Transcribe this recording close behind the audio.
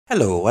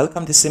Hello,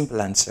 welcome to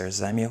Simple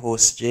Answers. I'm your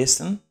host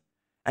Jason,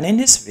 and in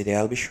this video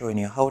I'll be showing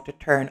you how to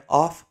turn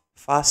off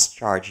fast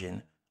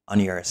charging on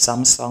your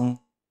Samsung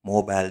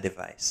mobile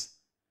device.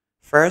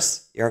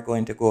 First, you're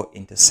going to go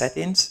into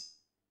Settings,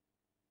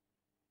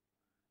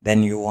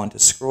 then you want to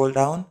scroll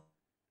down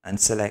and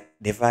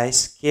select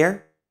Device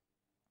Care.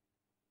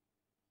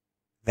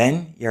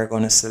 Then you're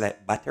going to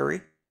select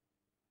Battery.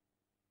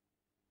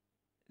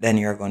 Then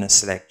you're going to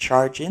select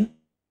Charging.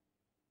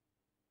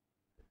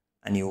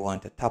 And you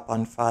want to tap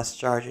on fast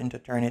charging to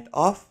turn it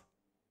off.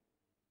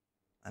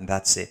 And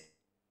that's it.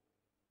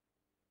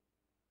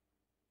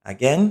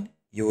 Again,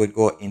 you would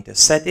go into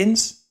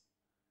Settings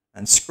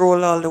and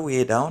scroll all the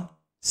way down.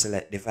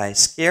 Select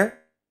Device Care.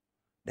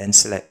 Then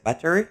select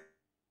Battery.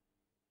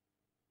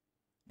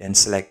 Then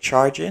select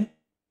Charging.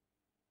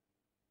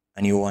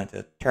 And you want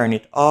to turn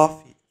it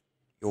off.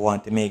 You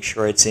want to make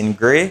sure it's in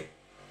gray.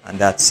 And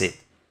that's it.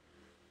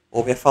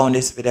 Hope you found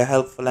this video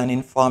helpful and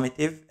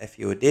informative. If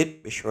you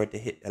did, be sure to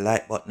hit the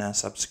like button and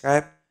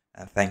subscribe.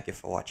 And thank you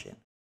for watching.